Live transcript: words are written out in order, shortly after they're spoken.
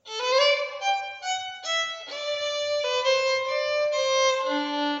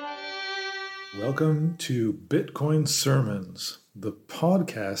Welcome to Bitcoin Sermons, the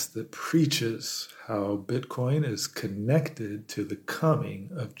podcast that preaches how Bitcoin is connected to the coming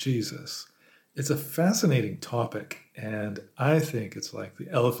of Jesus. It's a fascinating topic, and I think it's like the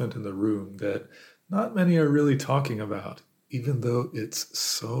elephant in the room that not many are really talking about, even though it's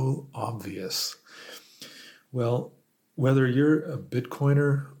so obvious. Well, whether you're a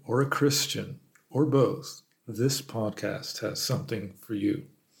Bitcoiner or a Christian, or both, this podcast has something for you.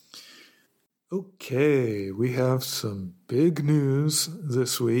 Okay, we have some big news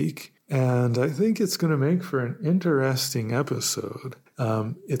this week, and I think it's going to make for an interesting episode.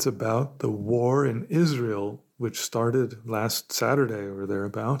 It's about the war in Israel, which started last Saturday or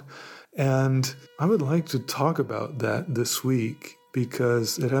thereabout, and I would like to talk about that this week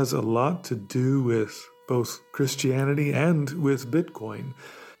because it has a lot to do with both Christianity and with Bitcoin,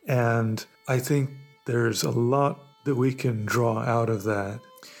 and I think there's a lot that we can draw out of that.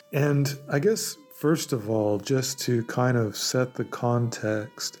 And I guess, first of all, just to kind of set the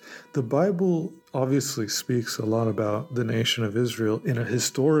context, the Bible obviously speaks a lot about the nation of Israel in a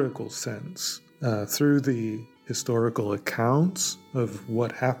historical sense, through the historical accounts of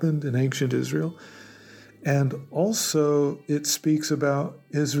what happened in ancient Israel. And also it speaks about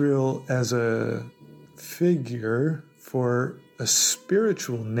Israel as a figure for a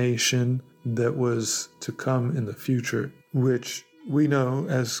spiritual nation that was to come in the future, which we know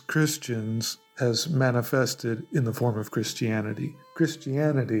as Christians has manifested in the form of Christianity.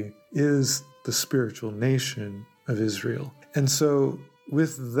 Christianity is the spiritual nation of Israel. And so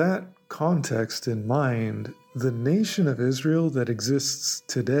with that context in mind, the nation of Israel that exists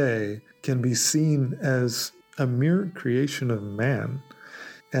today can be seen as a mere creation of man.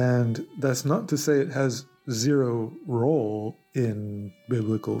 And that's not to say it has zero role in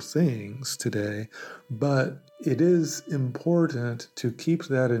biblical things today, but it is important to keep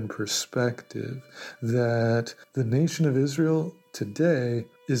that in perspective, that the nation of Israel today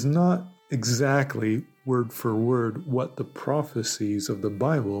is not exactly word for word what the prophecies of the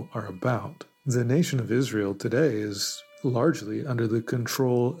Bible are about. The nation of Israel today is largely under the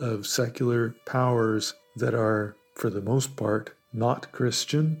control of secular powers that are, for the most part, not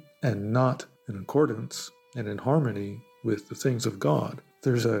Christian and not in accordance and in harmony with the things of God.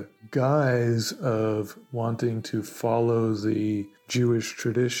 There's a guise of wanting to follow the Jewish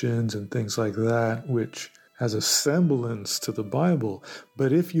traditions and things like that, which has a semblance to the Bible.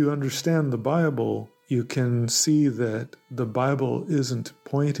 But if you understand the Bible, you can see that the Bible isn't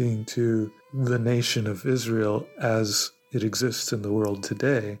pointing to the nation of Israel as it exists in the world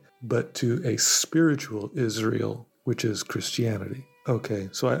today, but to a spiritual Israel, which is Christianity. Okay,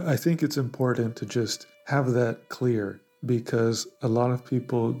 so I think it's important to just have that clear, because a lot of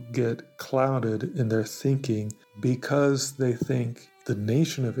people get clouded in their thinking because they think the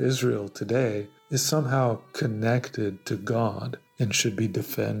nation of Israel today is somehow connected to God and should be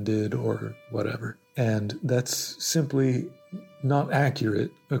defended or whatever. And that's simply not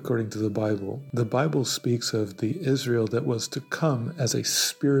accurate according to the Bible. The Bible speaks of the Israel that was to come as a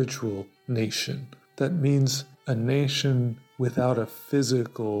spiritual nation. That means a nation without a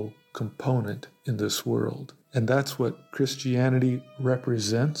physical component in this world. And that's what Christianity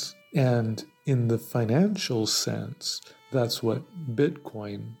represents. And in the financial sense, that's what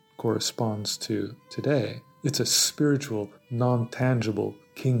Bitcoin corresponds to today. It's a spiritual, non-tangible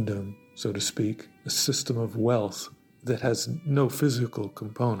kingdom, so to speak, a system of wealth that has no physical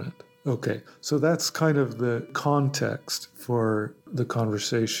component. Okay, so that's kind of the context for the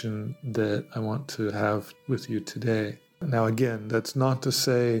conversation that I want to have with you today. Now, again, that's not to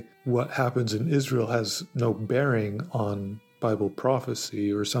say what happens in Israel has no bearing on Bible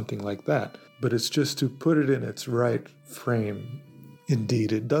prophecy or something like that, but it's just to put it in its right frame.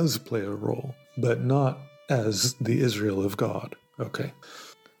 Indeed, it does play a role, but not as the Israel of God. Okay,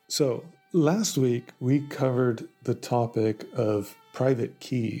 so last week we covered the topic of private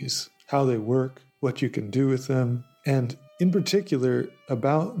keys, how they work, what you can do with them, and in particular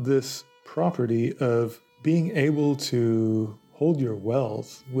about this property of being able to hold your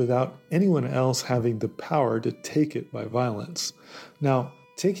wealth without anyone else having the power to take it by violence. Now,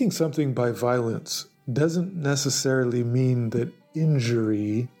 taking something by violence doesn't necessarily mean that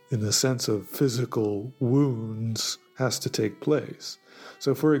injury in the sense of physical wounds has to take place.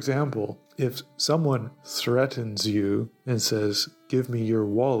 So, for example, if someone threatens you and says, "Give me your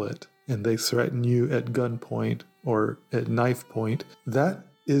wallet," and they threaten you at gunpoint or at knife point, that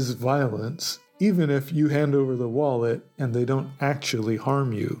is violence, even if you hand over the wallet and they don't actually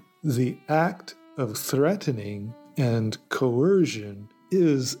harm you. The act of threatening and coercion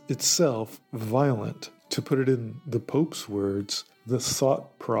is itself violent. To put it in the Pope's words, the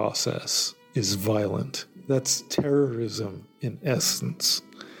thought process is violent. That's terrorism in essence.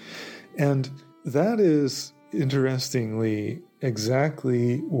 And that is, interestingly,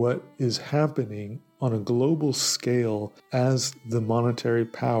 exactly what is happening on a global scale as the monetary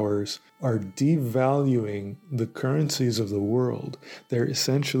powers are devaluing the currencies of the world. They're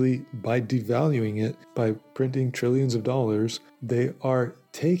essentially, by devaluing it, by printing trillions of dollars, they are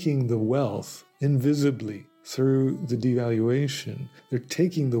taking the wealth invisibly through the devaluation. They're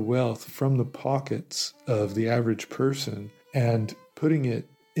taking the wealth from the pockets of the average person and putting it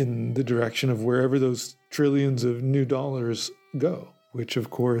in the direction of wherever those trillions of new dollars go, which of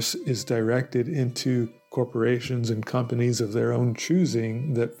course is directed into corporations and companies of their own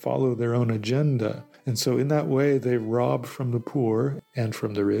choosing that follow their own agenda. And so in that way, they rob from the poor and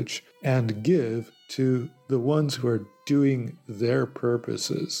from the rich and give to the ones who are doing their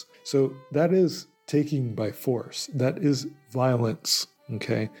purposes. So that is taking by force. That is violence,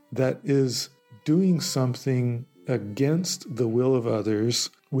 okay? That is doing something against the will of others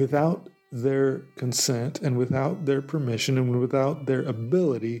without their consent and without their permission and without their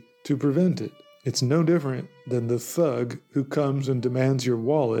ability to prevent it. It's no different than the thug who comes and demands your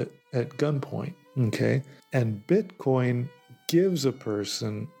wallet at gunpoint, okay? And Bitcoin gives a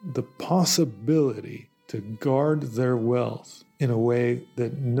person the possibility to guard their wealth in a way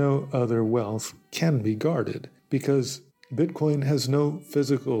that no other wealth can be guarded, because Bitcoin has no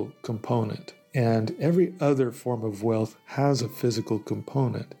physical component, and every other form of wealth has a physical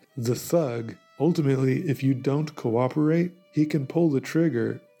component. The thug, ultimately, if you don't cooperate, he can pull the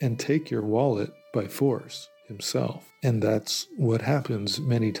trigger and take your wallet by force himself. And that's what happens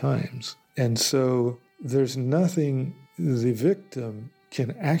many times. And so there's nothing the victim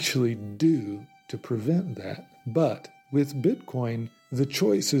can actually do to prevent that. But with Bitcoin, the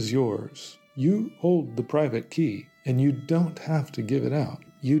choice is yours. You hold the private key, and you don't have to give it out.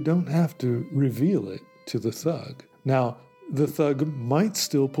 You don't have to reveal it to the thug. Now, the thug might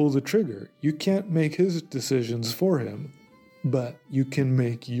still pull the trigger. You can't make his decisions for him, but you can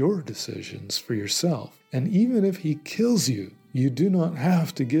make your decisions for yourself. And even if he kills you, you do not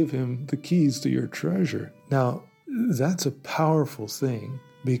have to give him the keys to your treasure. Now, that's a powerful thing,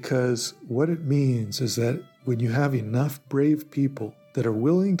 because what it means is that when you have enough brave people that are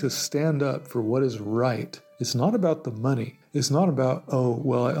willing to stand up for what is right, it's not about the money. It's not about, oh,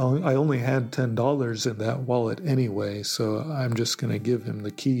 well, I only had $10 in that wallet anyway, so I'm just going to give him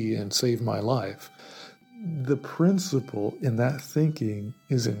the key and save my life. The principle in that thinking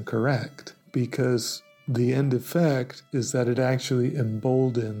is incorrect, because the end effect is that it actually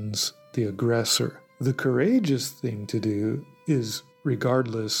emboldens the aggressor. The courageous thing to do is,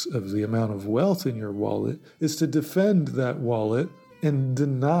 regardless of the amount of wealth in your wallet, is to defend that wallet and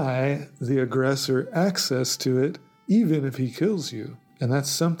deny the aggressor access to it, even if he kills you. And that's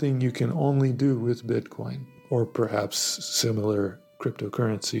something you can only do with Bitcoin, or perhaps similar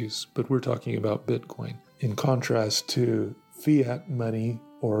cryptocurrencies, but we're talking about Bitcoin, in contrast to fiat money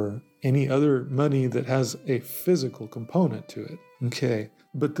or any other money that has a physical component to it. Okay,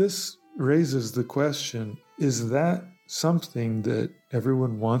 but this raises the question, is that something that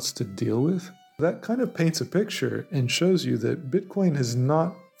everyone wants to deal with? That kind of paints a picture and shows you that Bitcoin is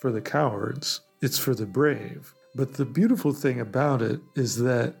not for the cowards, it's for the brave. But the beautiful thing about it is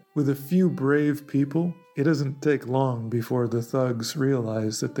that with a few brave people, it doesn't take long before the thugs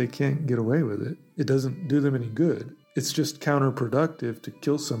realize that they can't get away with it. It doesn't do them any good. It's just counterproductive to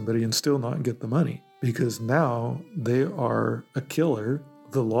kill somebody and still not get the money, because now they are a killer.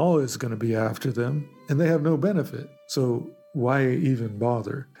 The law is going to be after them, and they have no benefit. So why even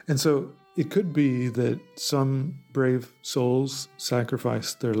bother? And so it could be that some brave souls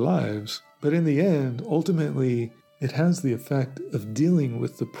sacrificed their lives, but in the end, ultimately, it has the effect of dealing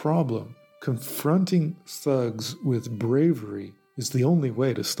with the problem. Confronting thugs with bravery is the only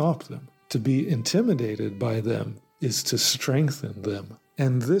way to stop them. To be intimidated by them is to strengthen them.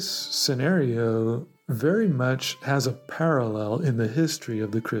 And this scenario very much has a parallel in the history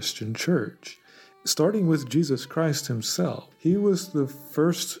of the Christian church. Starting with Jesus Christ himself. He was the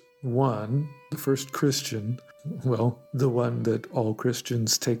first one, the first Christian, well, the one that all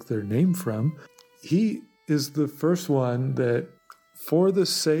Christians take their name from. He is the first one that, for the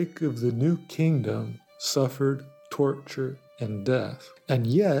sake of the new kingdom, suffered torture and death. And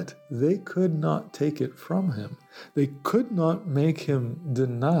yet, they could not take it from him. They could not make him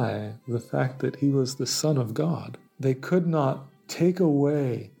deny the fact that he was the Son of God. They could not take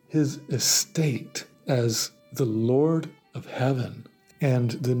away his estate as the Lord of heaven.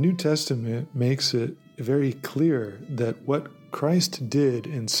 And the New Testament makes it very clear that what Christ did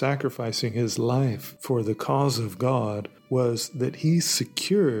in sacrificing his life for the cause of God was that he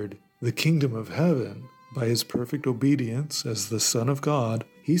secured the kingdom of heaven. By his perfect obedience as the Son of God,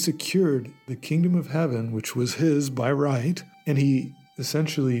 he secured the kingdom of heaven, which was his by right, and he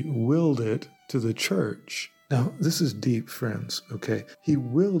essentially willed it to the church. Now, this is deep, friends, okay? He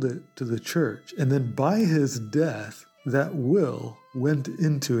willed it to the church, and then by his death, that will went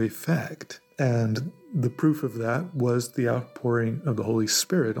into effect. And the proof of that was the outpouring of the Holy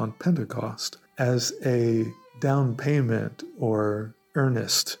Spirit on Pentecost as a down payment or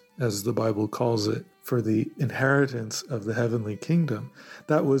earnest, as the Bible calls it, for the inheritance of the heavenly kingdom.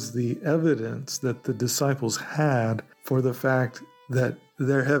 That was the evidence that the disciples had for the fact that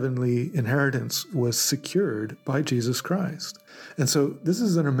their heavenly inheritance was secured by Jesus Christ. And so this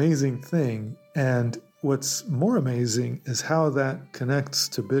is an amazing thing. And what's more amazing is how that connects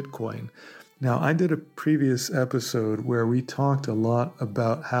to Bitcoin. Now, I did a previous episode where we talked a lot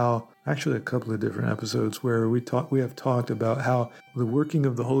about how, actually a couple of different episodes where we have talked about how the working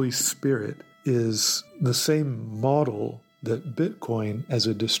of the Holy Spirit is the same model that Bitcoin as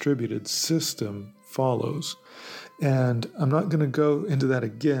a distributed system follows. And I'm not going to go into that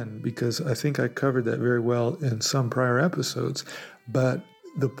again because I think I covered that very well in some prior episodes. But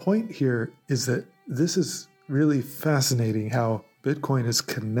the point here is that this is really fascinating how Bitcoin is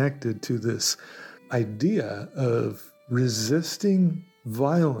connected to this idea of resisting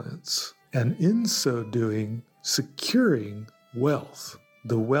violence and in so doing securing wealth,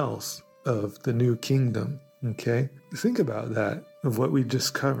 the wealth of the new kingdom. Okay? Think about that, of what we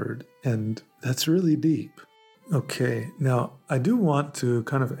just covered, and that's really deep. Okay, now I do want to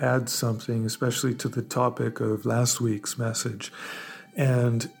kind of add something, especially to the topic of last week's message.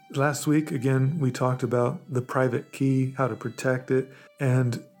 And last week, again, we talked about the private key, how to protect it,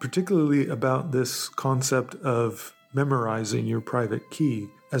 and particularly about this concept of memorizing your private key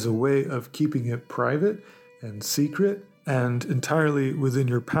as a way of keeping it private and secret and entirely within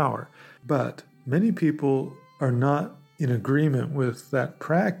your power. But many people are not in agreement with that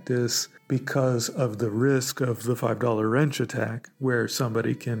practice because of the risk of the $5 wrench attack, where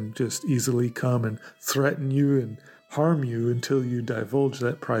somebody can just easily come and threaten you and harm you until you divulge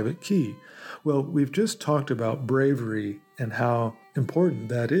that private key. Well, we've just talked about bravery and how important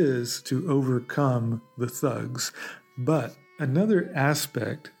that is to overcome the thugs. But another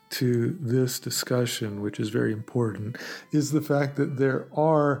aspect to this discussion, which is very important, is the fact that there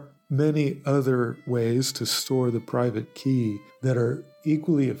are many other ways to store the private key that are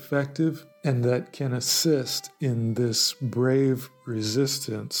equally effective and that can assist in this brave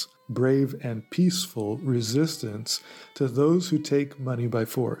resistance, brave and peaceful resistance to those who take money by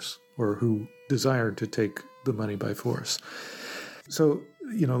force or who desire to take the money by force. So,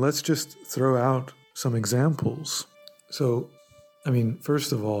 let's just throw out some examples. So,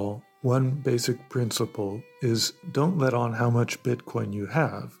 first of all, one basic principle is don't let on how much Bitcoin you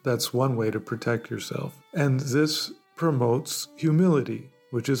have. That's one way to protect yourself. And this promotes humility,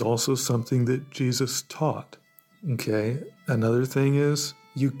 which is also something that Jesus taught. Okay, another thing is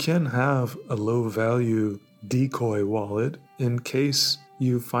you can have a low-value decoy wallet in case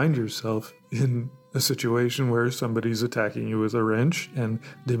you find yourself in a situation where somebody's attacking you with a wrench and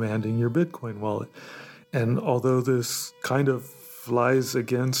demanding your Bitcoin wallet. And although this kind of flies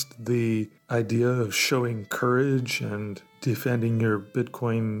against the idea of showing courage and defending your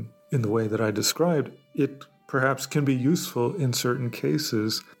Bitcoin in the way that I described, it perhaps can be useful in certain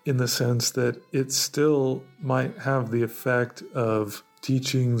cases in the sense that it still might have the effect of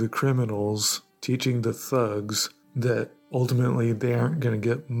teaching the criminals, teaching the thugs that ultimately they aren't going to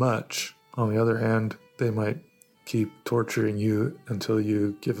get much. On the other hand, they might keep torturing you until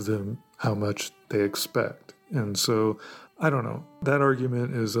you give them how much they expect. And so, I don't know. That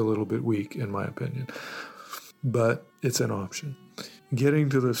argument is a little bit weak, in my opinion, but it's an option. Getting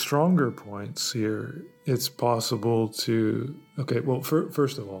to the stronger points here, it's possible to,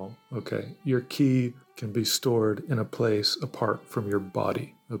 first of all, your key can be stored in a place apart from your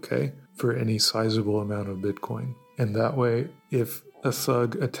body, for any sizable amount of Bitcoin. And that way, if a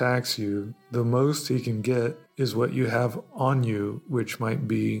thug attacks you, the most he can get is what you have on you, which might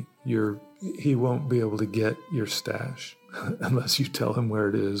be he won't be able to get your stash unless you tell him where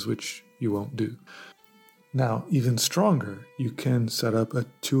it is, which you won't do. Now, even stronger, you can set up a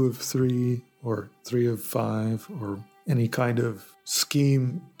 2 of 3 or 3 of 5 or any kind of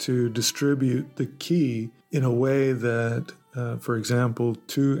scheme to distribute the key in a way that, for example,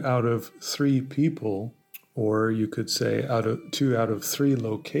 2 out of 3 people, or you could say 2 out of 3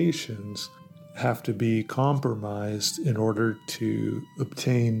 locations, have to be compromised in order to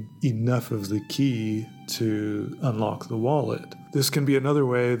obtain enough of the key to unlock the wallet. This can be another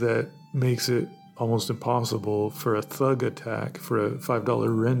way that makes it almost impossible for a thug attack, for a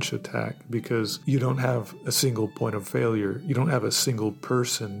 $5 wrench attack, because you don't have a single point of failure. You don't have a single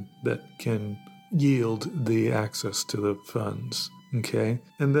person that can yield the access to the funds. Okay.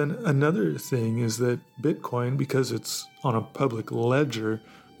 And then another thing is that Bitcoin, because it's on a public ledger,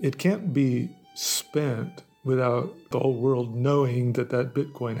 it can't be spent without the whole world knowing that that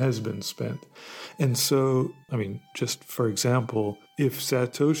Bitcoin has been spent. And so, just for example, if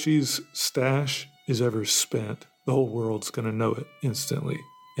Satoshi's stash is ever spent, the whole world's going to know it instantly.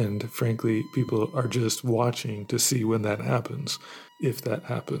 And frankly, people are just watching to see when that happens, if that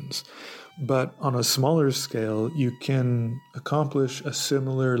happens. But on a smaller scale, you can accomplish a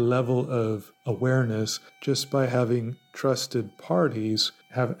similar level of awareness just by having trusted parties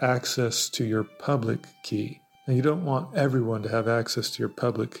have access to your public key. And you don't want everyone to have access to your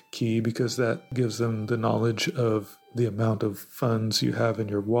public key because that gives them the knowledge of the amount of funds you have in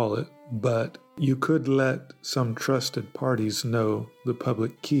your wallet. But you could let some trusted parties know the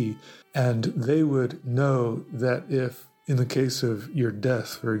public key, and they would know that if, in the case of your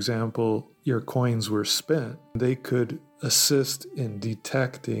death, for example, your coins were spent, they could assist in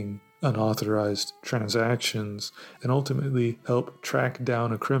detecting unauthorized transactions and ultimately help track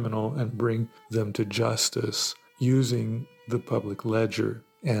down a criminal and bring them to justice using the public ledger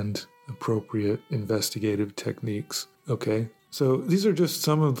and appropriate investigative techniques. Okay? So these are just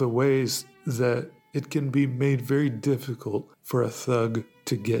some of the ways that it can be made very difficult for a thug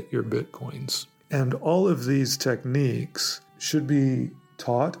to get your Bitcoins. And all of these techniques should be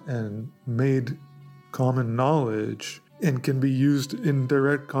taught and made common knowledge and can be used in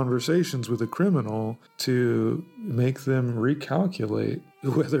direct conversations with a criminal to make them recalculate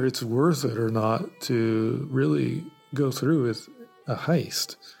whether it's worth it or not to really go through with a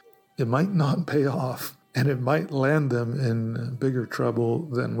heist. It might not pay off, and it might land them in bigger trouble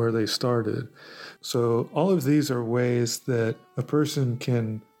than where they started. So all of these are ways that a person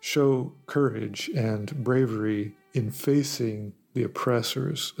can show courage and bravery in facing the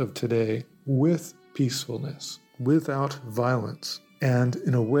oppressors of today with peacefulness, without violence, and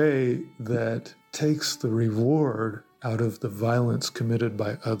in a way that takes the reward out of the violence committed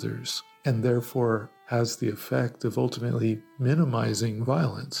by others, and therefore has the effect of ultimately minimizing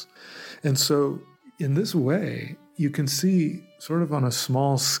violence. And so in this way, you can see sort of on a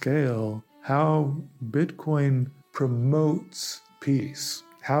small scale how Bitcoin promotes peace,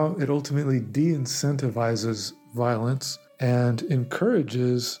 how it ultimately de-incentivizes violence and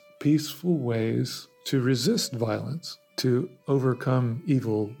encourages peaceful ways to resist violence, to overcome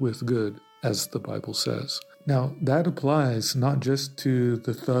evil with good, as the Bible says. Now, that applies not just to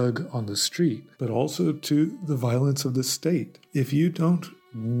the thug on the street, but also to the violence of the state. If you don't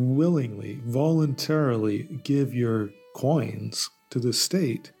willingly, voluntarily give your coins to the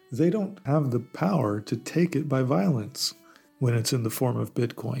state, they don't have the power to take it by violence when it's in the form of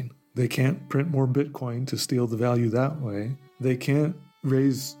Bitcoin. They can't print more Bitcoin to steal the value that way. They can't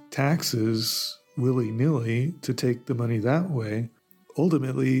raise taxes willy-nilly to take the money that way.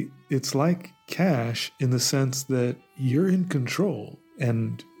 Ultimately, it's like cash in the sense that you're in control,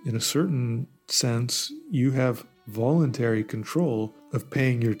 and in a certain sense, you have voluntary control of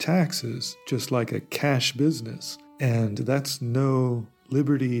paying your taxes, just like a cash business. And that's no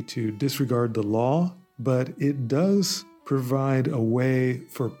liberty to disregard the law, but it does provide a way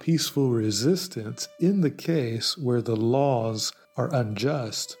for peaceful resistance in the case where the laws are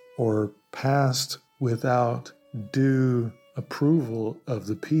unjust or passed without due approval of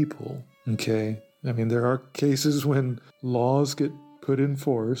the people. Okay? There are cases when laws get put in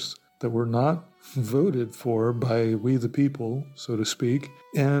force that were not voted for by we the people, so to speak,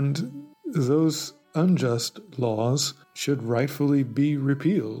 and those unjust laws should rightfully be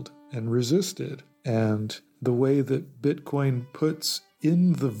repealed and resisted. And the way that Bitcoin puts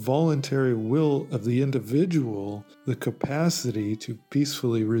in the voluntary will of the individual the capacity to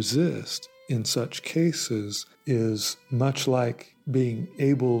peacefully resist in such cases is much like being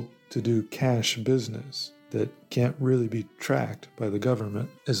able to do cash business that can't really be tracked by the government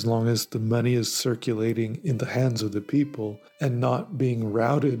as long as the money is circulating in the hands of the people and not being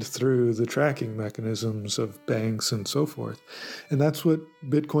routed through the tracking mechanisms of banks and so forth. And that's what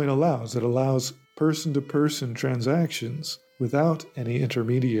Bitcoin allows. It allows person-to-person transactions without any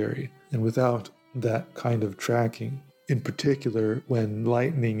intermediary and without that kind of tracking. In particular, when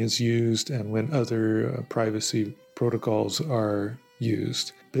Lightning is used and when other privacy protocols are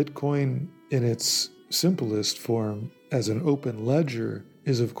used. Bitcoin, in its simplest form, as an open ledger,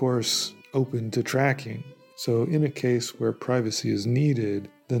 is of course open to tracking. So in a case where privacy is needed,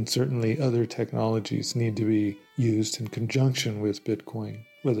 then certainly other technologies need to be used in conjunction with Bitcoin.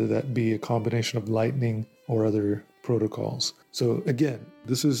 whether that be a combination of lightning or other protocols. So again,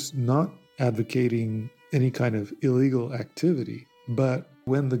 this is not advocating any kind of illegal activity, but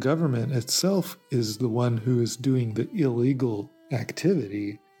when the government itself is the one who is doing the illegal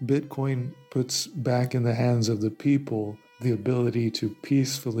activity, Bitcoin puts back in the hands of the people the ability to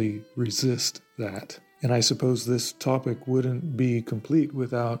peacefully resist that. And I suppose this topic wouldn't be complete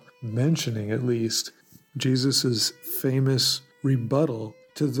without mentioning at least Jesus' famous rebuttal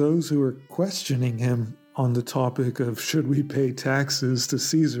to those who are questioning him on the topic of should we pay taxes to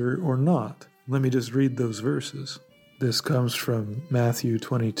Caesar or not. Let me just read those verses. This comes from Matthew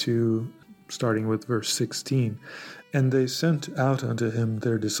 22, starting with verse 16. And they sent out unto him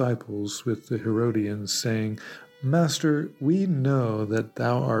their disciples with the Herodians, saying, Master, we know that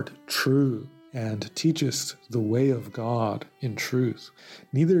thou art true, and teachest the way of God in truth.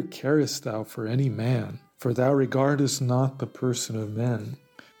 Neither carest thou for any man, for thou regardest not the person of men.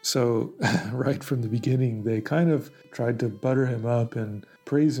 So, right from the beginning, they kind of tried to butter him up and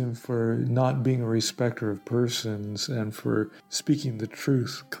praise him for not being a respecter of persons and for speaking the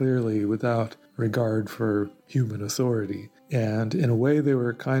truth clearly without regard for human authority. And in a way, they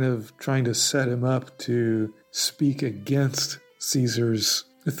were kind of trying to set him up to speak against Caesar's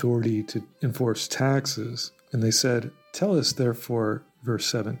authority to enforce taxes. And they said, Tell us therefore, verse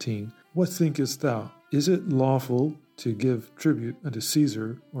 17, what thinkest thou? Is it lawful to give tribute unto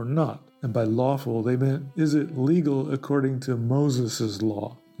Caesar or not? And by lawful, they meant, is it legal according to Moses'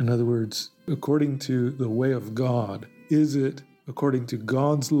 law? In other words, according to the way of God. Is it according to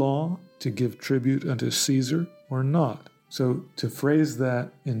God's law to give tribute unto Caesar or not? So to phrase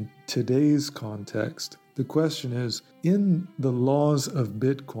that in today's context, the question is, in the laws of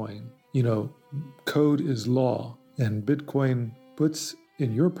Bitcoin, code is law, and Bitcoin puts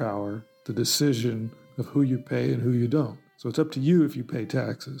in your power the decision of who you pay and who you don't. So it's up to you if you pay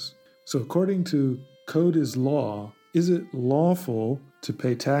taxes. So according to code is law, is it lawful to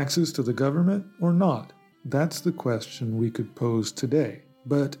pay taxes to the government or not? That's the question we could pose today.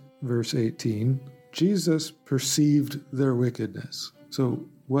 But, verse 18, Jesus perceived their wickedness. So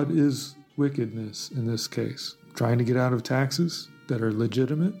what is wickedness in this case? Trying to get out of taxes that are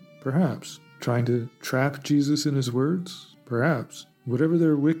legitimate? Perhaps. Trying to trap Jesus in his words? Perhaps. Whatever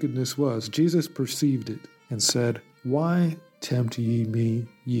their wickedness was, Jesus perceived it and said, Why tempt ye me,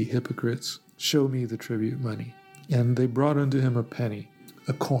 ye hypocrites? Show me the tribute money. And they brought unto him a penny,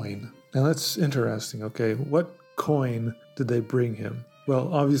 a coin. Now that's interesting, okay? What coin did they bring him?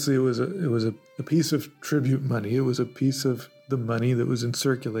 Well, obviously it was a piece of tribute money. It was a piece of the money that was in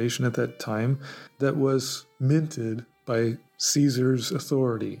circulation at that time that was minted by Caesar's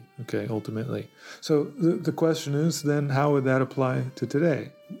authority, okay, ultimately. So the question is then, how would that apply to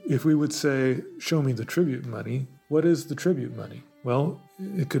today? If we would say, show me the tribute money, what is the tribute money? Well,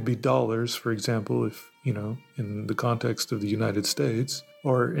 it could be dollars, for example, if, in the context of the United States,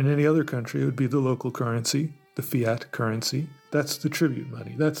 or in any other country, it would be the local currency, the fiat currency. That's the tribute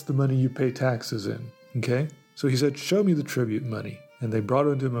money. That's the money you pay taxes in, okay? So he said, show me the tribute money. And they brought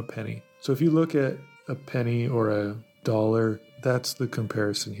unto him a penny. So if you look at a penny or a dollar, that's the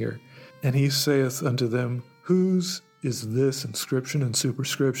comparison here. And he saith unto them, whose is this inscription and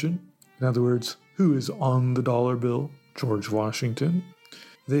superscription? In other words, who is on the dollar bill? George Washington.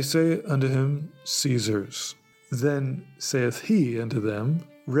 They say unto him, Caesar's. Then saith he unto them,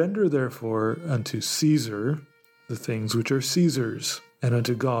 render therefore unto Caesar the things which are Caesar's, and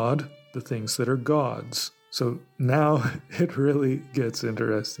unto God the things that are God's. So now it really gets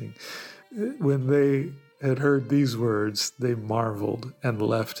interesting. When they had heard these words, they marveled and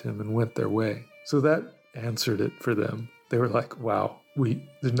left him and went their way. So that answered it for them. They were like, wow,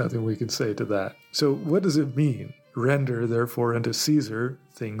 there's nothing we can say to that. So what does it mean? Render therefore unto Caesar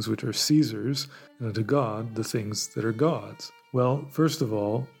things which are Caesar's, and unto God the things that are God's. Well, first of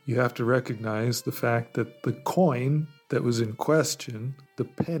all, you have to recognize the fact that the coin that was in question, the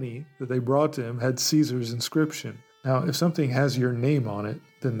penny that they brought to him, had Caesar's inscription. Now, if something has your name on it,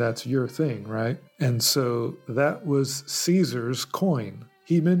 then that's your thing, right? And so that was Caesar's coin.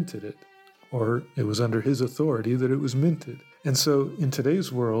 He minted it, or it was under his authority that it was minted. And so in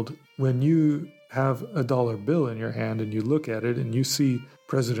today's world, when you have a dollar bill in your hand and you look at it and you see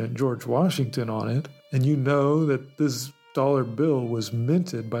President George Washington on it, and you know that this dollar bill was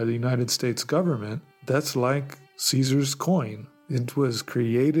minted by the United States government, that's like Caesar's coin. It was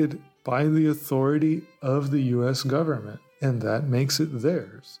created by the authority of the U.S. government, and that makes it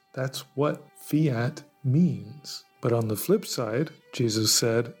theirs. That's what fiat means. But on the flip side, Jesus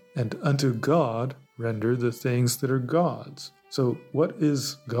said, and unto God render the things that are God's. So what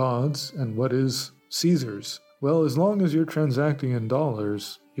is God's and what is Caesar's? Well, as long as you're transacting in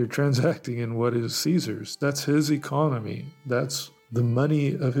dollars, you're transacting in what is Caesar's. That's his economy. That's the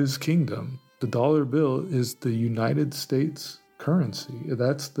money of his kingdom. The dollar bill is the United States currency.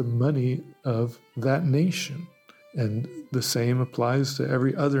 That's the money of that nation. And the same applies to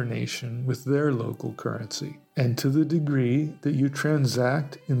every other nation with their local currency. And to the degree that you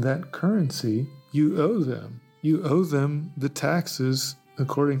transact in that currency, you owe them. You owe them the taxes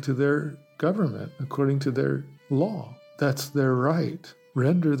according to their government, according to their law. That's their right.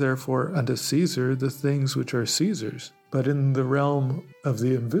 Render therefore unto Caesar the things which are Caesar's, but in the realm of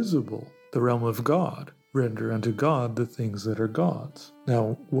the invisible, the realm of God, render unto God the things that are God's.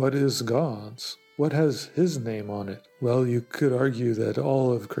 Now, what is God's? What has his name on it? Well, you could argue that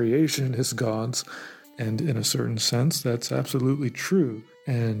all of creation is God's, and in a certain sense, that's absolutely true.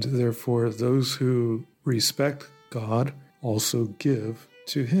 And therefore, those who respect God also give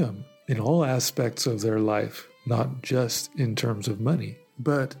to him in all aspects of their life, not just in terms of money.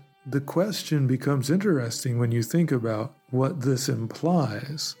 But the question becomes interesting when you think about what this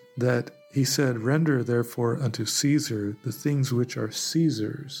implies, that he said, render therefore unto Caesar the things which are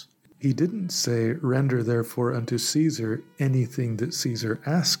Caesar's. He didn't say, render therefore unto Caesar anything that Caesar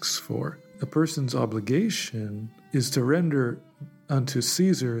asks for. A person's obligation is to render unto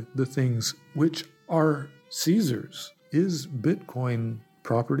Caesar the things which are Caesar's. Is Bitcoin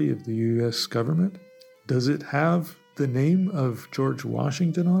property of the U.S. government? Does it have the name of George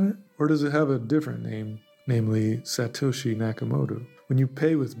Washington on it? Or does it have a different name, namely Satoshi Nakamoto? When you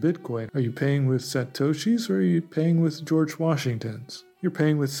pay with Bitcoin, are you paying with Satoshis or are you paying with George Washingtons? You're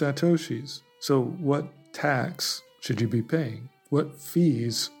paying with Satoshis. So what tax should you be paying? What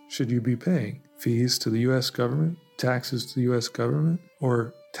fees should you be paying? Fees to the U.S. government? Taxes to the U.S. government?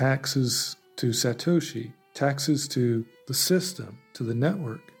 Or taxes to Satoshi? Taxes to the system, to the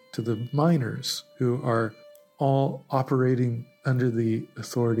network, to the miners who are all operating under the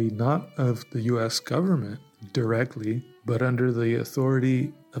authority not of the U.S. government directly, but under the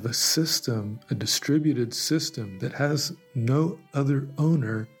authority of a system, a distributed system that has no other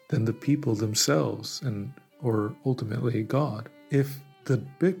owner than the people themselves or ultimately God. If the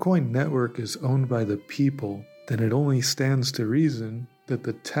Bitcoin network is owned by the people, then it only stands to reason that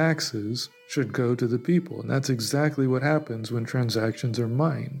the taxes should go to the people. And that's exactly what happens when transactions are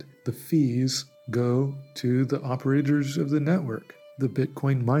mined. The fees go to the operators of the network, the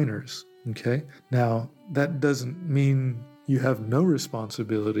Bitcoin miners. Okay? Now, that doesn't mean you have no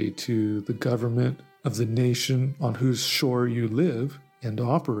responsibility to the government of the nation on whose shore you live and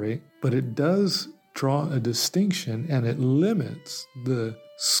operate, but it does draw a distinction and it limits the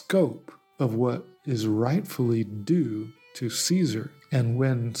scope of what is rightfully due to Caesar. And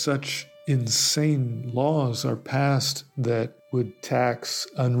when such insane laws are passed that would tax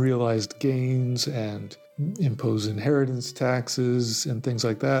unrealized gains and impose inheritance taxes and things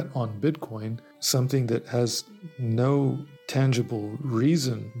like that on Bitcoin, something that has no tangible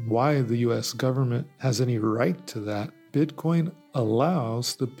reason why the U.S. government has any right to that, Bitcoin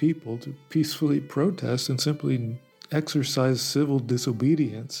allows the people to peacefully protest and simply exercise civil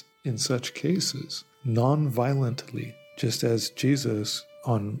disobedience in such cases, non-violently, just as Jesus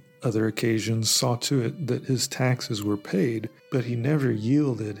on other occasions saw to it that his taxes were paid, but he never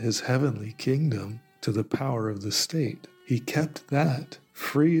yielded his heavenly kingdom to the power of the state. He kept that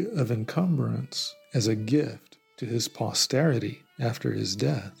free of encumbrance as a gift to his posterity after his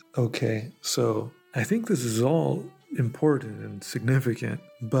death. Okay, so I think this is all important and significant,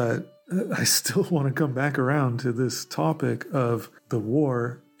 but I still want to come back around to this topic of the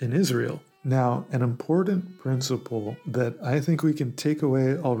war in Israel. Now, an important principle that I think we can take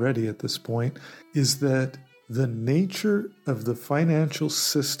away already at this point is that the nature of the financial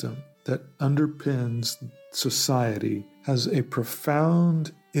system that underpins society has a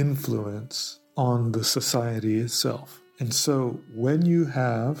profound influence on the society itself. And so when you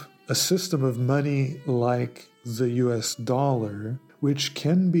have a system of money like the US dollar, which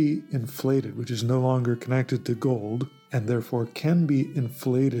can be inflated, which is no longer connected to gold, and therefore can be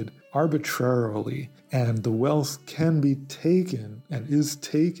inflated arbitrarily, and the wealth can be taken and is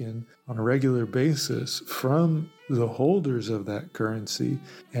taken on a regular basis from the holders of that currency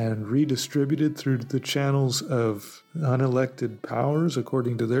and redistributed through the channels of unelected powers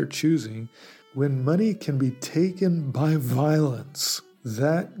according to their choosing. When money can be taken by violence,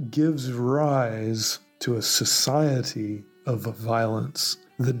 that gives rise to a society of violence.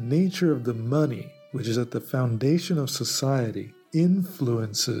 The nature of the money, which is at the foundation of society,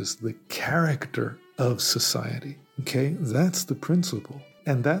 influences the character of society. Okay, that's the principle.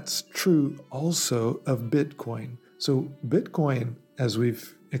 And that's true also of Bitcoin. So Bitcoin as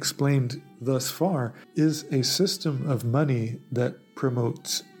we've explained thus far, is a system of money that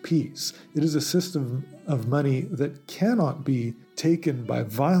promotes peace. It is a system of money that cannot be taken by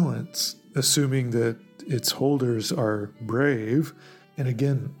violence, assuming that its holders are brave. And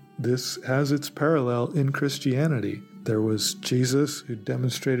again, this has its parallel in Christianity. There was Jesus, who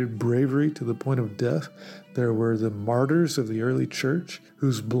demonstrated bravery to the point of death. There were the martyrs of the early church,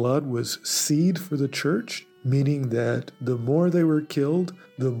 whose blood was seed for the church, meaning that the more they were killed,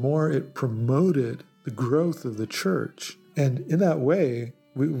 the more it promoted the growth of the church. And in that way,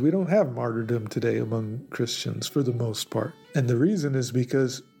 we don't have martyrdom today among Christians for the most part. And the reason is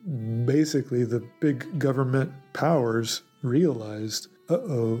because basically the big government powers realized,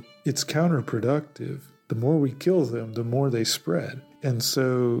 it's counterproductive. The more we kill them, the more they spread. And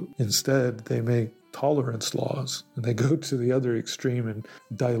so instead, they make tolerance laws, and they go to the other extreme and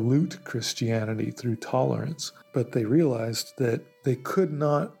dilute Christianity through tolerance. But they realized that they could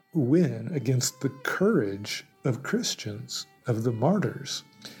not win against the courage of Christians, of the martyrs.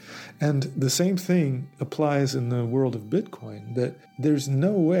 And the same thing applies in the world of Bitcoin, that there's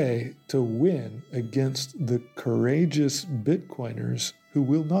no way to win against the courageous Bitcoiners who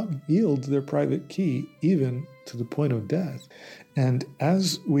will not yield their private key even to the point of death. And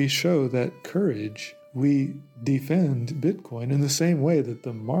as we show that courage, we defend Bitcoin in the same way that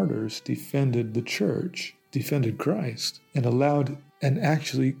the martyrs defended the church, defended Christ, and allowed and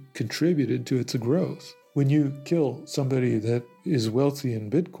actually contributed to its growth. When you kill somebody that is wealthy in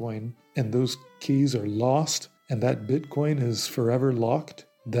Bitcoin and those keys are lost and that Bitcoin is forever locked,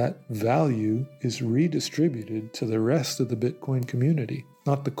 that value is redistributed to the rest of the Bitcoin community.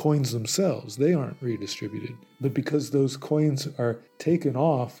 Not the coins themselves, they aren't redistributed. But because those coins are taken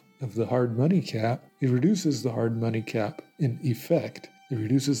off of the hard money cap, it reduces the hard money cap in effect. It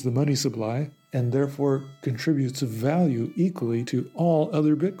reduces the money supply and therefore contributes value equally to all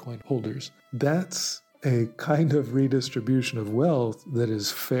other Bitcoin holders. That's a kind of redistribution of wealth that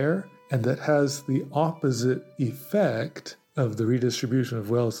is fair and that has the opposite effect of the redistribution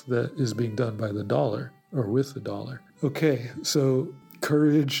of wealth that is being done by the dollar or with the dollar. Okay, so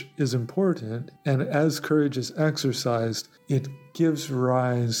courage is important, and as courage is exercised, it gives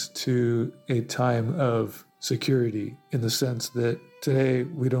rise to a time of security in the sense that today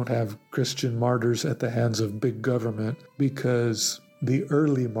we don't have Christian martyrs at the hands of big government because the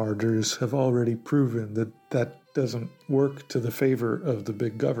early martyrs have already proven that that doesn't work to the favor of the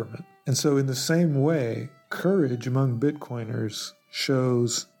big government. And so in the same way, courage among Bitcoiners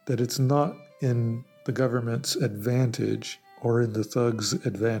shows that it's not in the government's advantage or in the thugs'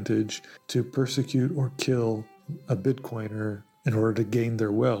 advantage to persecute or kill a Bitcoiner in order to gain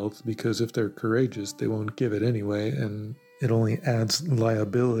their wealth, because if they're courageous, they won't give it anyway, and it only adds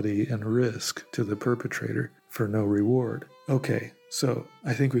liability and risk to the perpetrator for no reward. Okay, so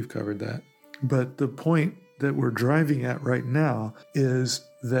I think we've covered that. But the point that we're driving at right now is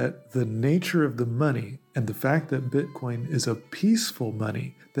that the nature of the money and the fact that Bitcoin is a peaceful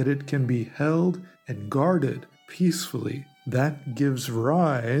money, that it can be held and guarded peacefully, that gives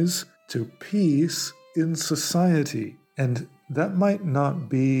rise to peace in society. And that might not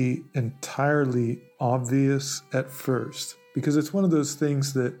be entirely obvious at first, because it's one of those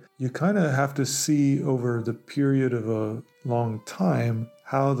things that you kind of have to see over the period of a long time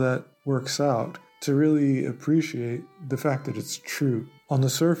how that works out to really appreciate the fact that it's true. On the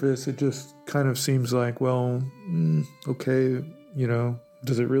surface, it just kind of seems like, well, okay,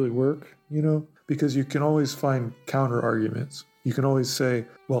 does it really work? Because you can always find counter arguments. You can always say,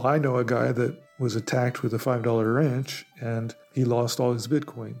 well, I know a guy that was attacked with a $5 wrench and he lost all his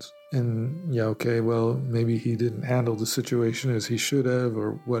Bitcoins. And yeah, okay, well, maybe he didn't handle the situation as he should have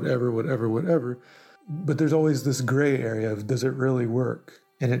or whatever. But there's always this gray area of, does it really work?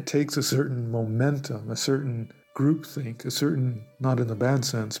 And it takes a certain momentum, a certain groupthink, a certain, not in the bad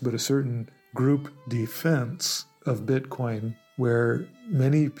sense, but a certain group defense of Bitcoin where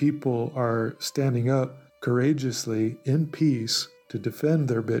many people are standing up courageously in peace to defend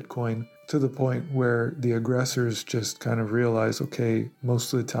their Bitcoin, to the point where the aggressors just kind of realize, okay,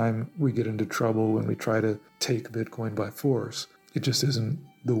 most of the time we get into trouble when we try to take Bitcoin by force. It just isn't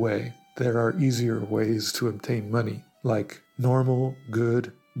the way. There are easier ways to obtain money, like normal,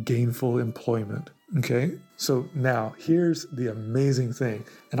 good, gainful employment. Okay? So now, here's the amazing thing.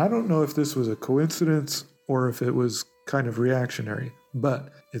 And I don't know if this was a coincidence or if it was kind of reactionary,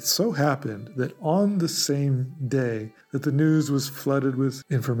 but it so happened that on the same day that the news was flooded with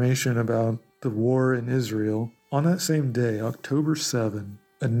information about the war in Israel, on that same day, October 7,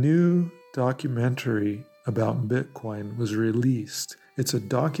 a new documentary about Bitcoin was released. It's a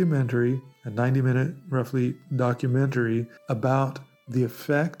documentary, a 90-minute roughly documentary about the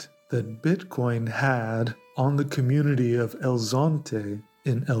effect that Bitcoin had on the community of El Zonte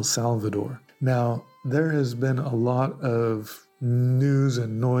in El Salvador. Now, there has been a lot of news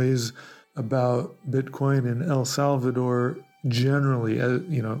and noise about Bitcoin in El Salvador generally,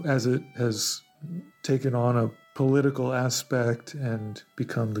 as it has taken on a political aspect and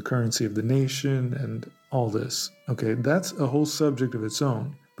become the currency of the nation and all this. Okay, that's a whole subject of its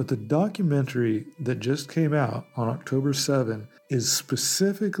own. But the documentary that just came out on October 7 is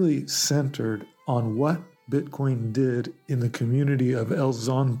specifically centered on what Bitcoin did in the community of El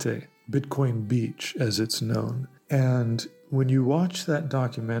Zonte, Bitcoin Beach as it's known. And when you watch that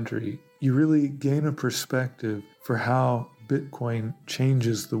documentary, you really gain a perspective for how Bitcoin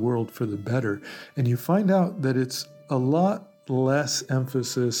changes the world for the better. And you find out that it's a lot less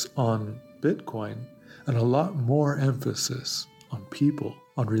emphasis on Bitcoin and a lot more emphasis on people,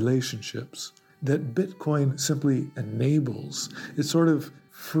 on relationships, that Bitcoin simply enables. It sort of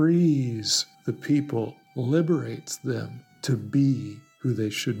frees the people, liberates them to be who they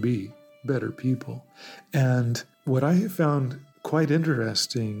should be, better people. And what I found quite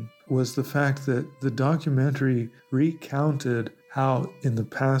interesting was the fact that the documentary recounted how in the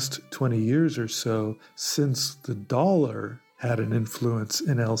past 20 years or so, since the dollar had an influence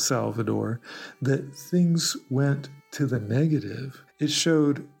in El Salvador, that things went to the negative. It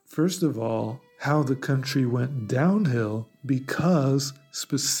showed, first of all, how the country went downhill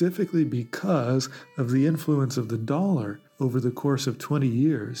specifically because of the influence of the dollar over the course of 20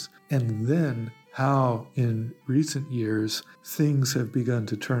 years, and then how in recent years things have begun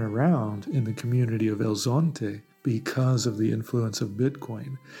to turn around in the community of El Zonte because of the influence of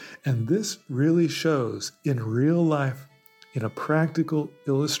Bitcoin. And this really shows in real life, in a practical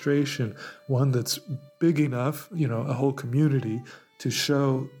illustration, one that's big enough, a whole community, to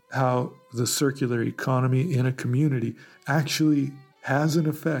show how the circular economy in a community actually has an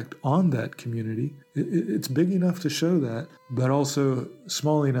effect on that community. It's big enough to show that, but also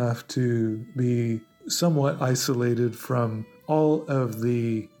small enough to be somewhat isolated from all of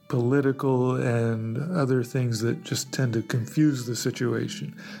the political and other things that just tend to confuse the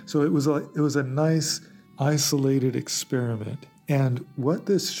situation. So it was a nice isolated experiment. And what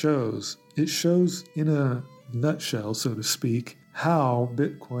this shows, it shows in a nutshell, so to speak, how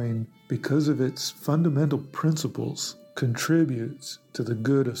Bitcoin, because of its fundamental principles, contributes to the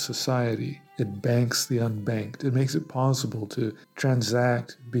good of society. It banks the unbanked. It makes it possible to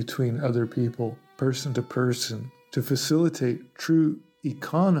transact between other people, person to person, to facilitate true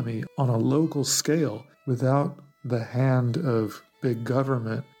economy on a local scale without the hand of big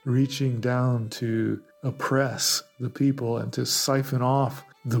government reaching down to oppress the people and to siphon off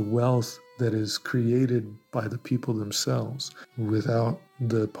the wealth that is created by the people themselves without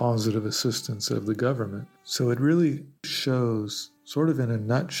the positive assistance of the government. So it really shows, sort of in a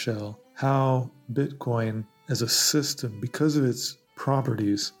nutshell, how Bitcoin as a system, because of its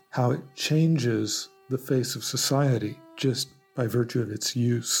properties, how it changes the face of society just by virtue of its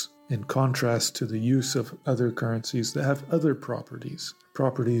use, in contrast to the use of other currencies that have other properties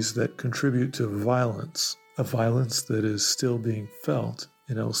that contribute to violence, a violence that is still being felt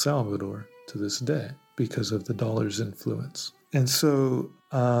in El Salvador to this day because of the dollar's influence. And so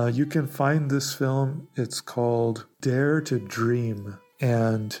you can find this film. It's called Dare to Dream,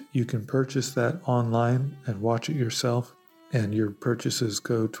 and you can purchase that online and watch it yourself. And your purchases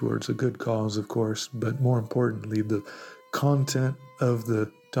go towards a good cause, of course, but more importantly, the content of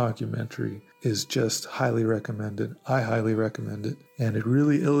the documentary is just highly recommended. I highly recommend it. And it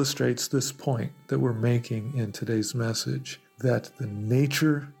really illustrates this point that we're making in today's message, that the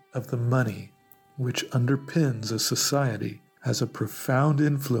nature of the money which underpins a society has a profound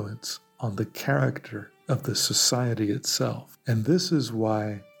influence on the character of the society itself. And this is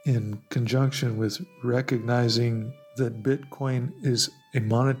why, in conjunction with recognizing that Bitcoin is a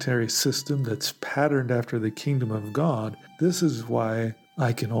monetary system that's patterned after the kingdom of God, this is why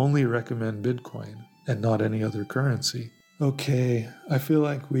I can only recommend Bitcoin and not any other currency. Okay, I feel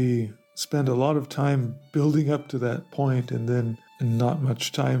like we spend a lot of time building up to that point and then not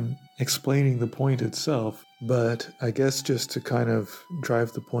much time explaining the point itself. But I guess just to kind of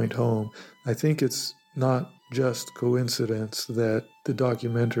drive the point home, I think it's not just coincidence that the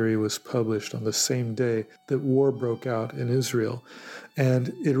documentary was published on the same day that war broke out in Israel.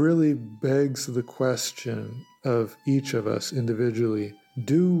 And it really begs the question of each of us individually.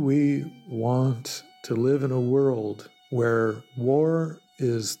 Do we want to live in a world where war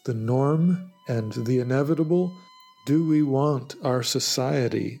is the norm and the inevitable? Do we want our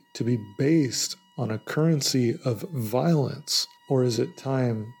society to be based on a currency of violence? Or is it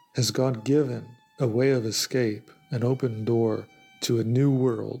time? Has God given a way of escape, an open door to a new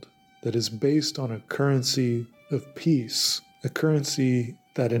world that is based on a currency of peace, a currency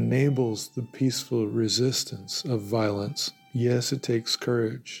that enables the peaceful resistance of violence? Yes, it takes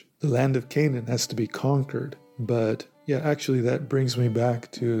courage. The land of Canaan has to be conquered. But actually that brings me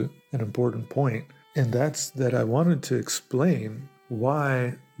back to an important point. And that's that I wanted to explain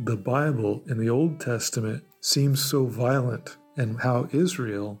why the Bible in the Old Testament seems so violent, and how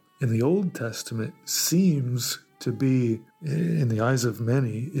Israel in the Old Testament seems to be, in the eyes of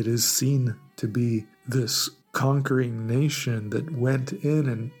many, it is seen to be this conquering nation that went in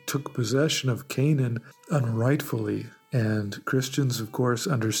and took possession of Canaan unrightfully. And Christians, of course,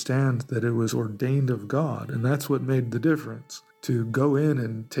 understand that it was ordained of God, and that's what made the difference. To go in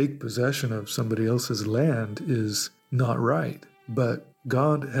and take possession of somebody else's land is not right, but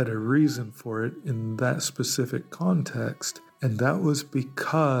God had a reason for it in that specific context, and that was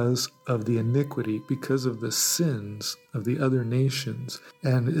because of the iniquity, because of the sins of the other nations.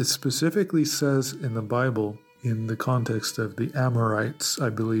 And it specifically says in the Bible, in the context of the Amorites, I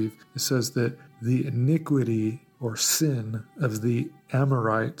believe, it says that the iniquity or sin of the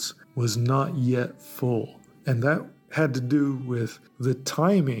Amorites was not yet full. And that had to do with the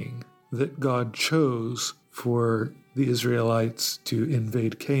timing that God chose for the Israelites to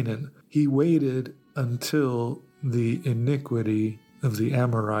invade Canaan. He waited until the iniquity of the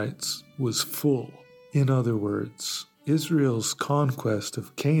Amorites was full. In other words, Israel's conquest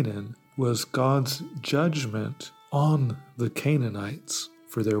of Canaan was God's judgment on the Canaanites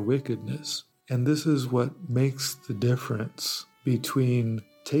for their wickedness. And this is what makes the difference between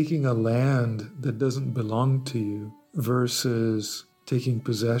taking a land that doesn't belong to you versus taking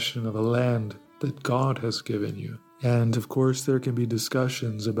possession of a land that God has given you. And of course, there can be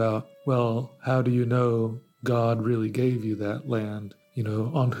discussions about, well, how do you know God really gave you that land?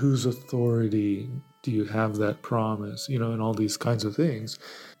 On whose authority do you have that promise? And all these kinds of things.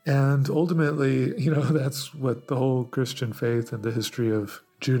 And ultimately, that's what the whole Christian faith and the history of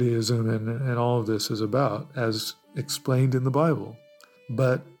Judaism and all of this is about, as explained in the Bible.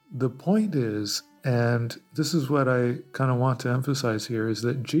 But the point is, and this is what I kind of want to emphasize here, is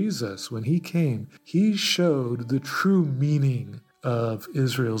that Jesus, when he came, he showed the true meaning of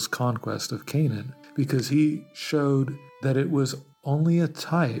Israel's conquest of Canaan, because he showed that it was only a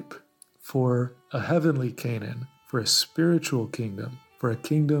type for a heavenly Canaan, for a spiritual kingdom, for a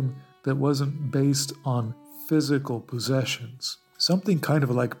kingdom that wasn't based on physical possessions, something kind of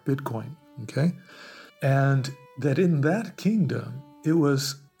like Bitcoin, okay? And that in that kingdom, it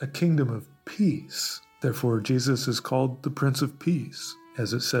was a kingdom of peace. Therefore, Jesus is called the Prince of Peace,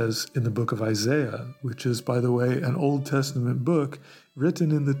 as it says in the book of Isaiah, which is, by the way, an Old Testament book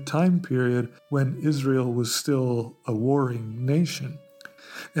written in the time period when Israel was still a warring nation.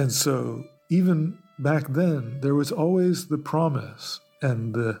 And so, even back then, there was always the promise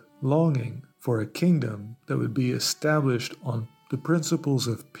and the longing for a kingdom that would be established on the principles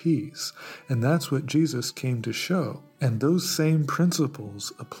of peace. And that's what Jesus came to show. And those same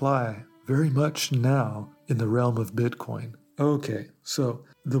principles apply very much now in the realm of Bitcoin. Okay, so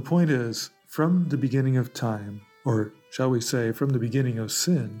the point is, from the beginning of time, or shall we say, from the beginning of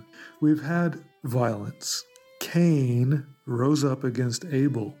sin, we've had violence. Cain rose up against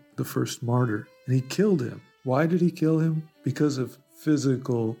Abel, the first martyr, and he killed him. Why did he kill him? Because of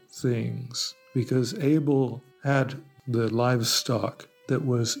physical things. Because Abel had the livestock that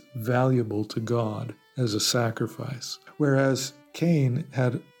was valuable to God as a sacrifice, whereas Cain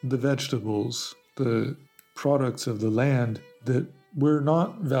had the vegetables, the products of the land that were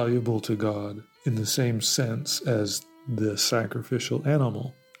not valuable to God in the same sense as the sacrificial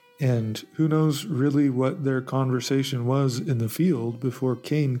animal. And who knows really what their conversation was in the field before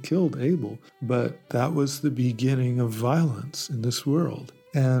Cain killed Abel, but that was the beginning of violence in this world.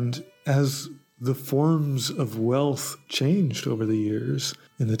 And as the forms of wealth changed over the years,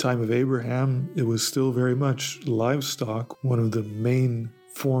 in the time of Abraham, it was still very much livestock, one of the main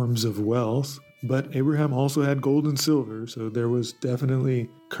forms of wealth. But Abraham also had gold and silver, so there was definitely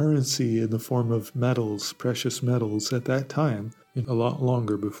currency in the form of metals, precious metals at that time, and a lot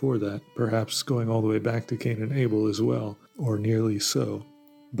longer before that, perhaps going all the way back to Cain and Abel as well, or nearly so.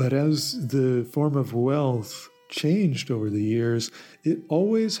 But as the form of wealth changed over the years, it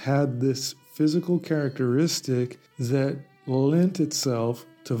always had this physical characteristic that lent itself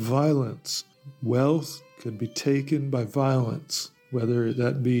to violence. Wealth could be taken by violence, whether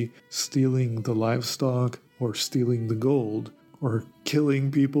that be stealing the livestock or stealing the gold or killing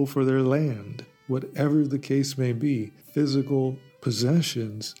people for their land. Whatever the case may be, physical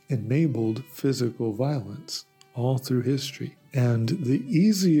possessions enabled physical violence. all through history. And the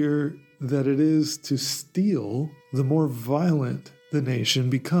easier that it is to steal, the more violent the nation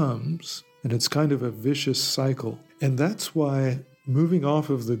becomes. And it's kind of a vicious cycle. And that's why moving off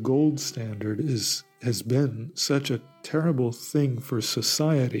of the gold standard has been such a terrible thing for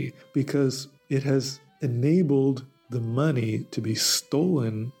society, because it has enabled the money to be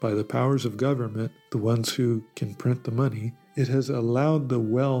stolen by the powers of government, the ones who can print the money. It has allowed the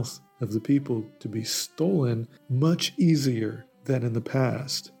wealth of the people to be stolen much easier than in the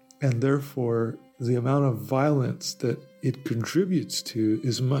past. And therefore, the amount of violence that it contributes to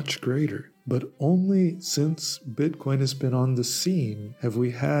is much greater. But only since Bitcoin has been on the scene have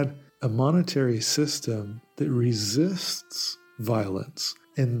we had a monetary system that resists violence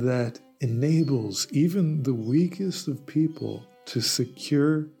and that enables even the weakest of people to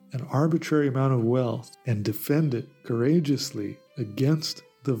secure an arbitrary amount of wealth and defend it courageously against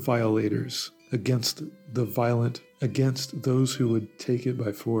the violators, against the violent, against those who would take it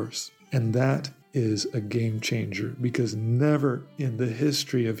by force. And that is a game changer, because never in the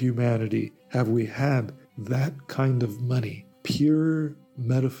history of humanity have we had that kind of money. Pure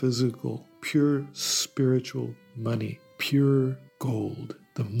metaphysical, pure spiritual money, pure gold,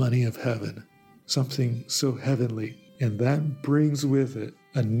 the money of heaven, something so heavenly. And that brings with it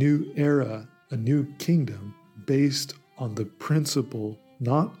a new era, a new kingdom based on the principle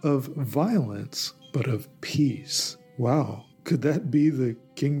not of violence, but of peace. Wow. Could that be the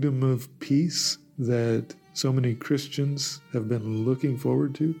kingdom of peace that so many Christians have been looking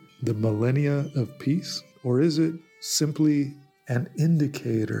forward to? The millennia of peace? Or is it simply an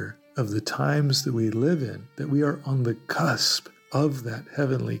indicator of the times that we live in, that we are on the cusp of that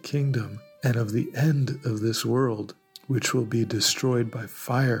heavenly kingdom and of the end of this world, which will be destroyed by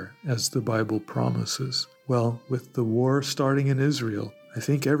fire, as the Bible promises? Well, with the war starting in Israel, I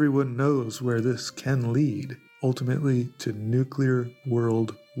think everyone knows where this can lead, ultimately to nuclear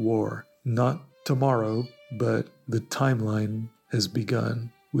world war. Not tomorrow, but the timeline has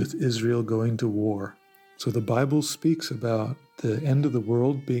begun with Israel going to war. So the Bible speaks about the end of the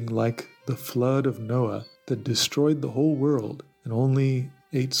world being like the flood of Noah that destroyed the whole world, and only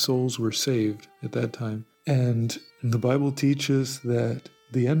 8 souls were saved at that time. And the Bible teaches that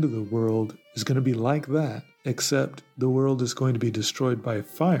the end of the world is going to be like that, except the world is going to be destroyed by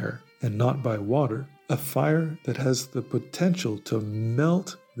fire and not by water. A fire that has the potential to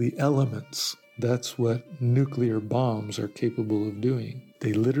melt the elements. That's what nuclear bombs are capable of doing.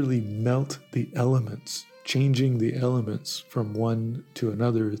 They literally melt the elements, changing the elements from one to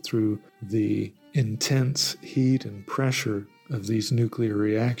another through the intense heat and pressure of these nuclear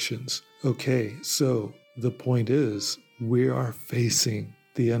reactions. Okay, so the point is, we are facing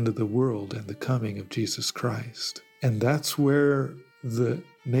the end of the world and the coming of Jesus Christ. And that's where the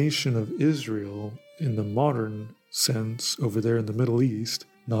nation of Israel, in the modern sense, over there in the Middle East,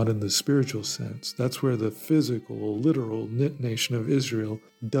 not in the spiritual sense, that's where the physical, literal nation of Israel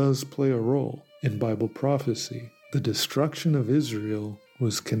does play a role in Bible prophecy. The destruction of Israel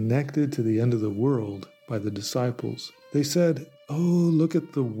was connected to the end of the world by the disciples. They said, "Oh, look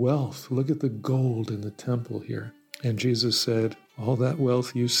at the wealth, look at the gold in the temple here." And Jesus said, all that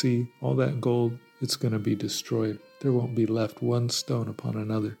wealth you see, all that gold, it's going to be destroyed. There won't be left one stone upon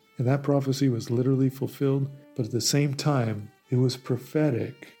another. And that prophecy was literally fulfilled, but at the same time, it was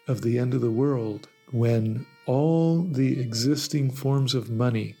prophetic of the end of the world, when all the existing forms of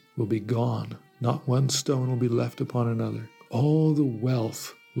money will be gone. Not one stone will be left upon another. All the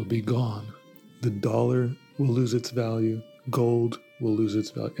wealth will be gone. The dollar will lose its value. Gold will lose its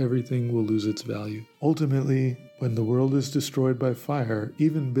value. Everything will lose its value. Ultimately, when the world is destroyed by fire,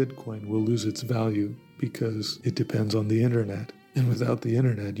 even Bitcoin will lose its value because it depends on the internet. And without the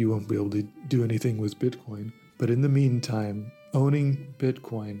internet, you won't be able to do anything with Bitcoin. But in the meantime, owning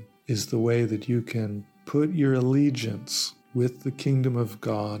Bitcoin is the way that you can put your allegiance with the kingdom of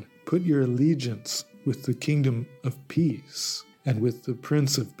God, put your allegiance with the kingdom of peace and with the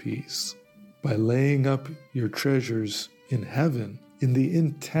Prince of Peace, by laying up your treasures in heaven, in the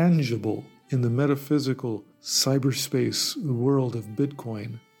intangible, in the metaphysical cyberspace world of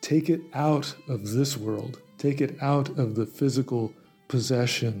Bitcoin. Take it out of this world. Take it out of the physical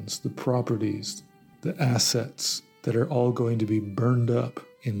possessions, the properties, the assets that are all going to be burned up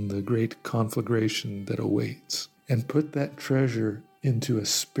in the great conflagration that awaits. And put that treasure into a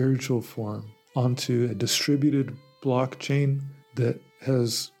spiritual form, onto a distributed blockchain that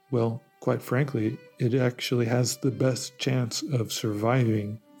has, well, quite frankly, it actually has the best chance of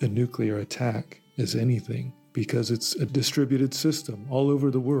surviving a nuclear attack as anything, because it's a distributed system all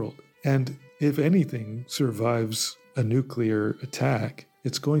over the world. And if anything survives a nuclear attack,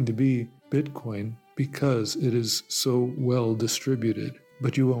 it's going to be Bitcoin, because it is so well distributed.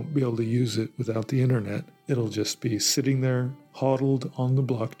 But you won't be able to use it without the internet. It'll just be sitting there, hodled on the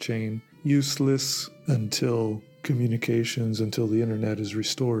blockchain, useless until until the internet is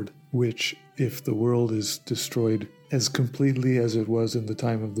restored, which, if the world is destroyed as completely as it was in the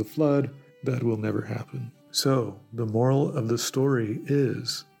time of the flood, that will never happen. So, the moral of the story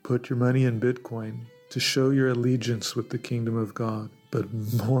is put your money in Bitcoin to show your allegiance with the kingdom of God. But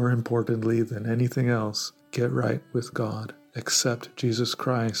more importantly than anything else, get right with God. Accept Jesus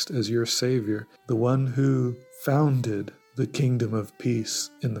Christ as your Savior, the one who founded the kingdom of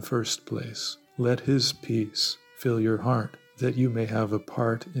peace in the first place. Let His peace fill your heart, that you may have a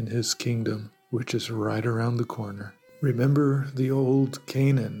part in His kingdom, which is right around the corner. Remember the old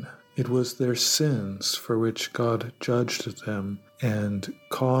Canaan. It was their sins for which God judged them and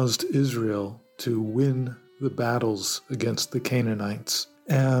caused Israel to win the battles against the Canaanites.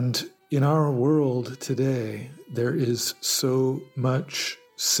 And in our world today, there is so much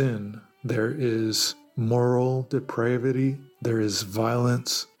sin. There is moral depravity. There is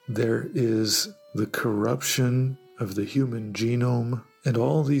violence. There is the corruption of the human genome. And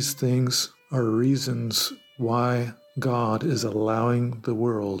all these things are reasons why God is allowing the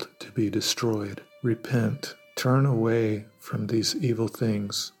world to be destroyed. Repent. Turn away from these evil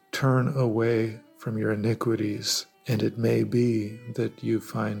things. Turn away from your iniquities. And it may be that you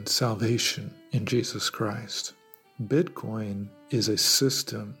find salvation in Jesus Christ. Bitcoin is a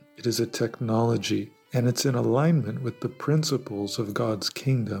system. It is a technology. And it's in alignment with the principles of God's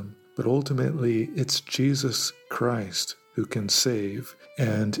kingdom. But ultimately, it's Jesus Christ who can save.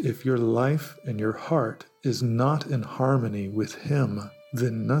 And if your life and your heart is not in harmony with Him,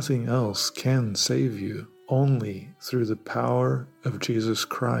 then nothing else can save you. Only through the power of Jesus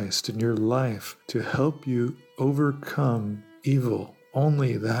Christ in your life to help you overcome evil.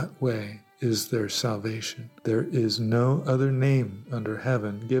 Only that way is there salvation. There is no other name under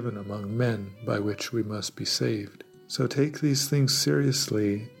heaven given among men by which we must be saved. So take these things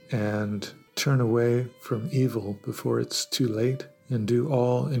seriously and turn away from evil before it's too late, and do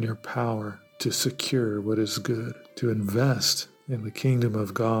all in your power to secure what is good, to invest in the kingdom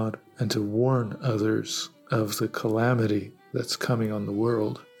of God, and to warn others of the calamity that's coming on the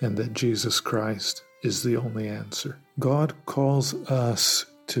world, and that Jesus Christ is the only answer. God calls us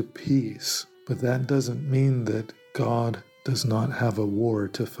to peace, but that doesn't mean that God does not have a war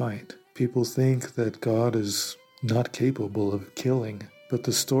to fight. People think that God is not capable of killing, but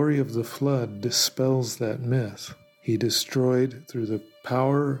the story of the flood dispels that myth. He destroyed through the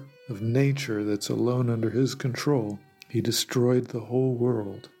power of nature that's alone under His control. He destroyed the whole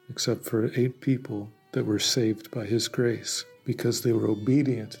world except for 8 people that were saved by His grace because they were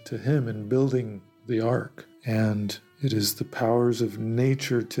obedient to Him in building the ark. And it is the powers of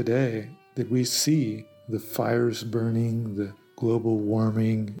nature today that we see the fires burning, the global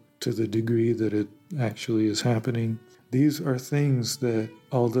warming to the degree that it actually is happening. These are things that,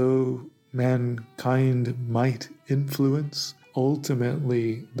 although mankind might influence,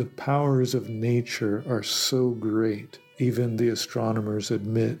 ultimately the powers of nature are so great. Even the astronomers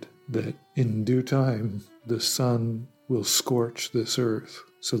admit that in due time the sun will scorch this earth.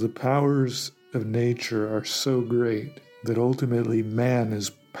 So the powers of nature are so great that ultimately man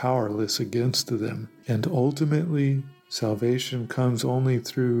is powerless against them. And ultimately salvation comes only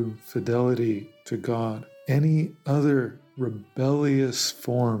through fidelity to God. Any other rebellious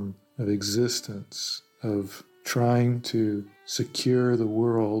form of existence, of trying to secure the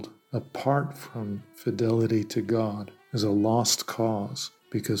world apart from fidelity to God, is a lost cause,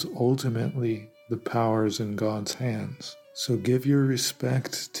 because ultimately the power is in God's hands. So give your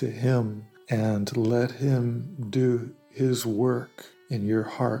respect to Him and let Him do His work in your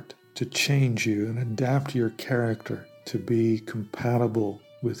heart to change you and adapt your character to be compatible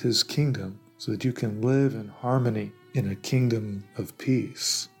with His kingdom, so that you can live in harmony in a kingdom of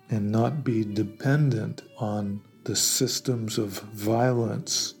peace and not be dependent on the systems of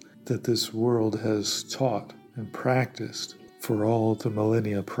violence that this world has taught and practiced for all the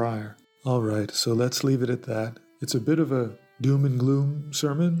millennia prior. All right, so let's leave it at that. It's a bit of a doom and gloom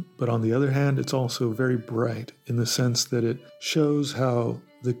sermon, but on the other hand, it's also very bright in the sense that it shows how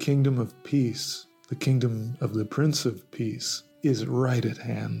the kingdom of peace, the kingdom of the Prince of Peace, is right at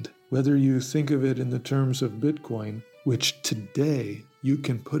hand. Whether you think of it in the terms of Bitcoin, which today you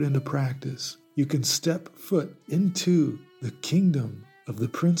can put into practice, you can step foot into the kingdom of the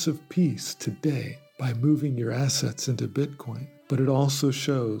Prince of Peace today by moving your assets into Bitcoin. But it also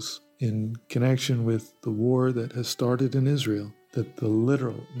shows, in connection with the war that has started in Israel, that the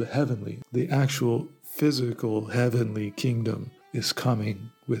literal, the heavenly, the actual physical heavenly kingdom is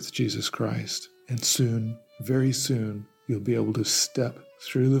coming with Jesus Christ. And soon, very soon, you'll be able to step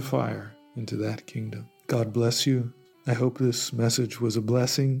through the fire into that kingdom. God bless you. I hope this message was a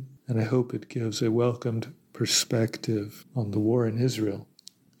blessing, and I hope it gives a welcomed perspective on the war in Israel.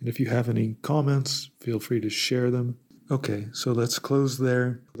 And if you have any comments, feel free to share them. Okay, so let's close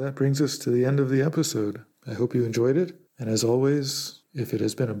there. That brings us to the end of the episode. I hope you enjoyed it. And as always, if it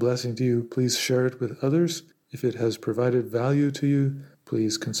has been a blessing to you, please share it with others. If it has provided value to you,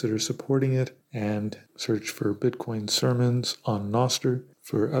 please consider supporting it and search for Bitcoin Sermons on Nostr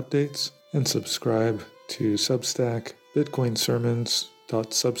for updates, and subscribe to Substack,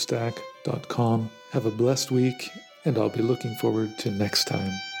 bitcoinsermons.substack.com. Have a blessed week, and I'll be looking forward to next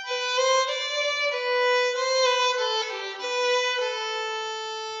time.